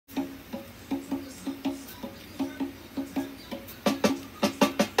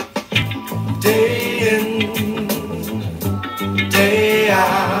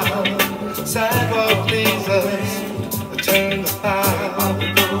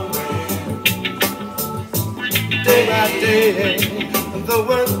by day, the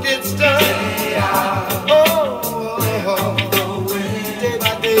work gets done. Oh, day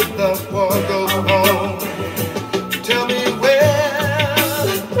by day, the war goes on. Tell me where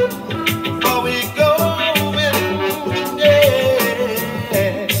are we going? Yeah,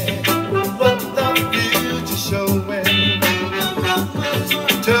 what the future showing?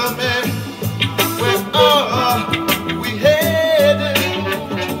 Tell me, where are we heading?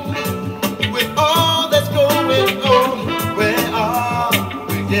 With all that's going on, where are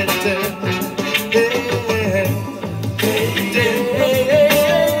we getting? Hey,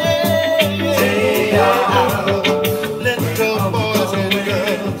 little boys and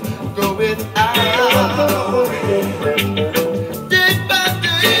girls go without. Day by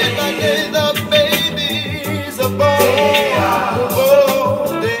day, the babies are born.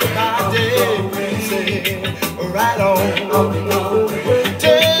 Oh, day by day, we say, right on.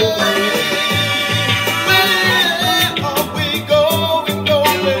 Tell me, where are we going?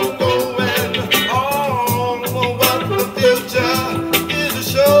 Oh, what the future is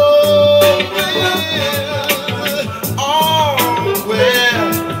showing. Oh, where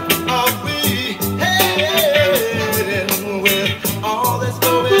are we heading with all that's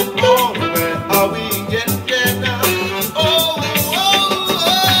going on? Where are we getting now? Oh,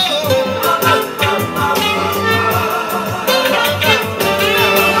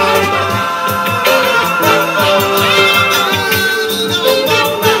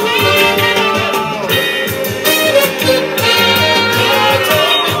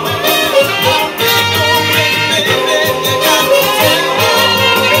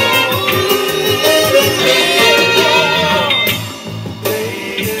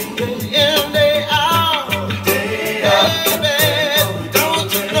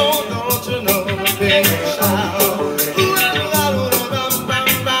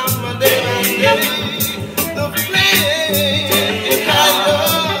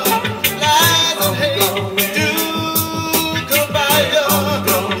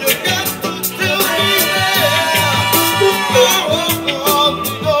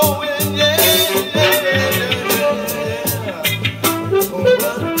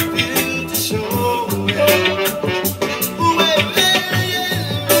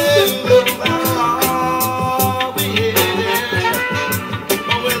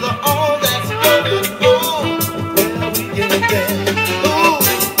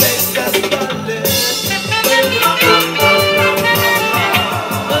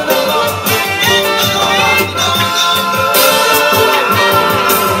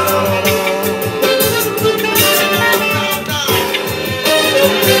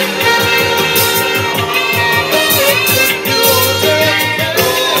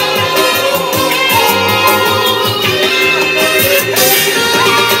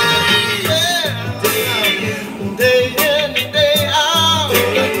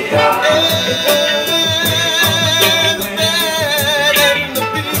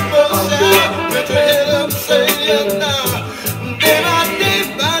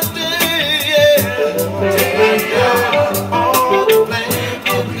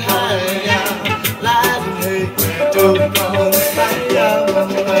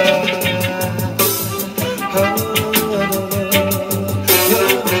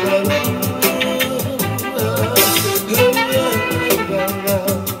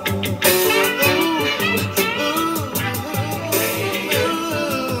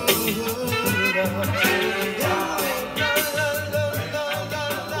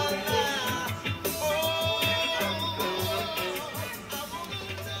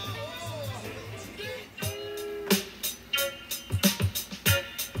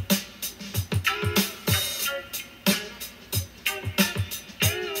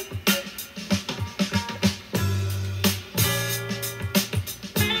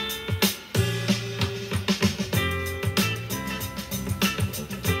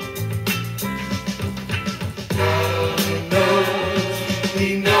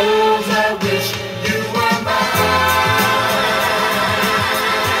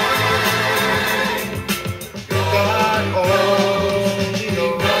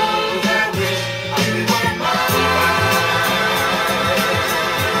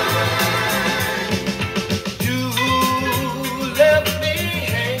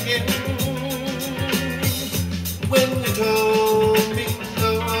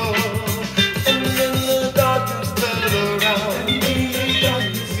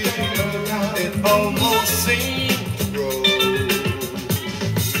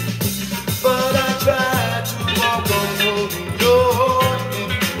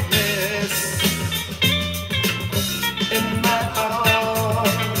 in my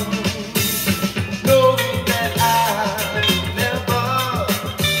arms, knowing that I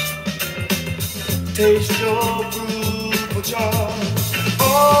taste your fruitful charm.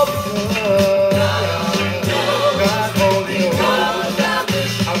 All because God only knows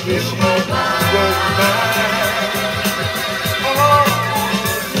I wish you were mine. Oh,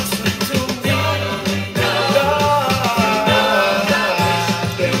 listen to me,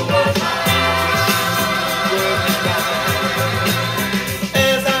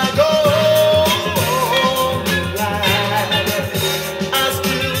 as I go through life, I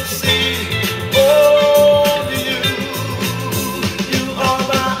still see only you. You are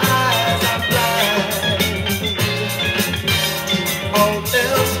my eyes, I'm blind. All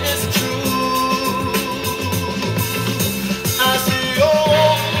else is true. I see only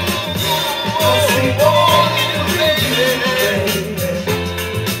you, baby.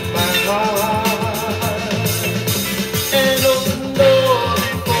 My heart and open door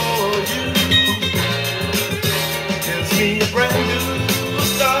before you gives me a brand new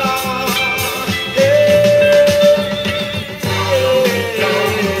start.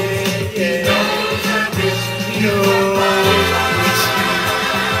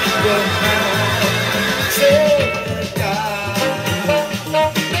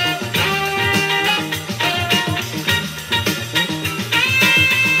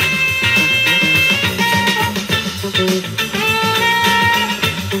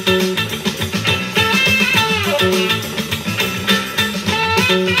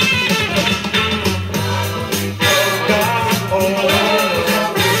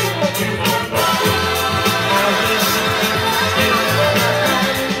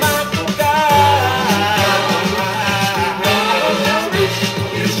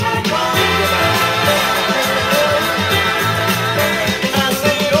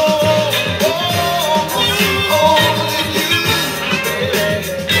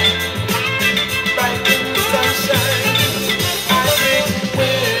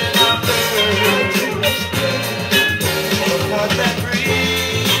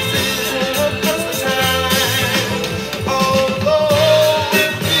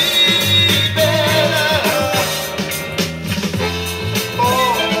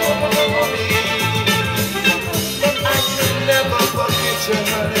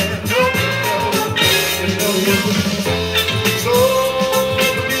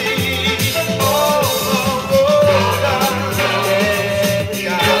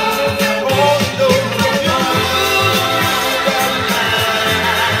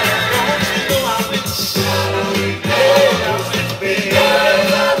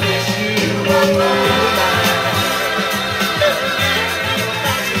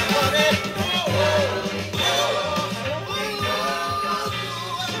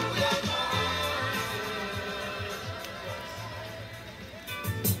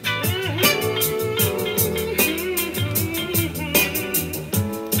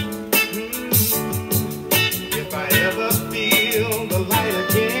 If I ever feel the light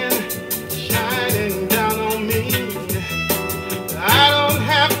again shining down on me, I don't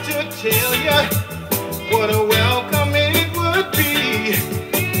have to tell you what a welcome it would be.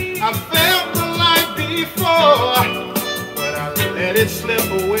 I felt the light before, but I let it slip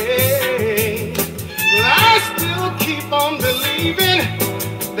away. But I still keep on believing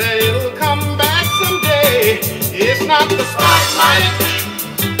that it'll come back someday. It's not the spotlight,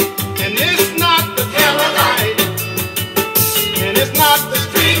 and it's not the candlelight, and it's not the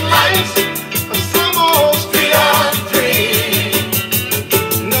street lights of some old street on dream.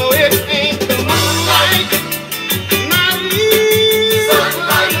 No, it ain't the moonlight, not even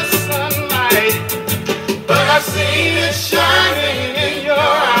the sunlight, but I've seen it shining in your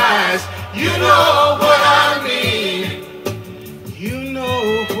eyes. You know what I mean. You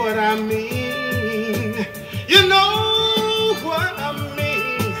know what I mean. You know what I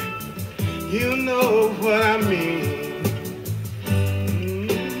mean. You know what I mean.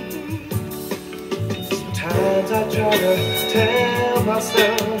 Sometimes I try to tell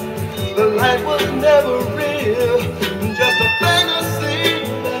myself the light was never real, just a fantasy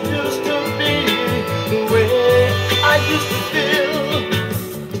that used to be the way I used to feel.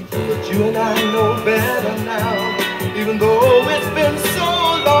 But you and I know better now, even though it's been so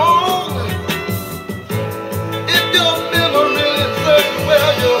long. If your memory is certain,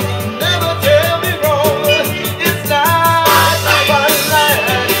 well, you'll never tell me wrong. It's light by light,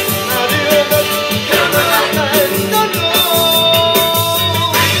 not even the candlelight night. No, no,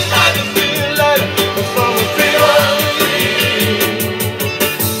 I just feel like the summer feel.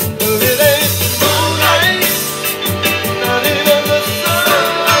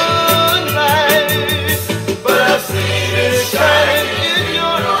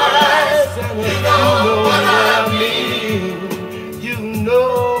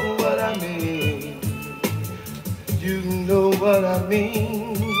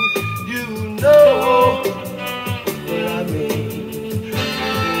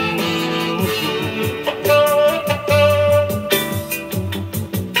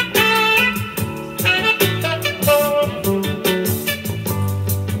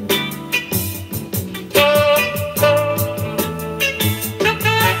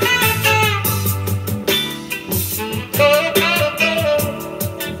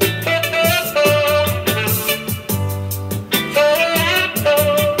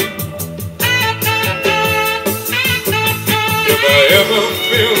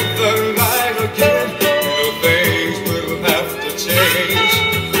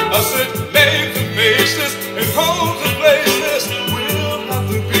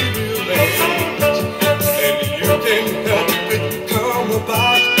 about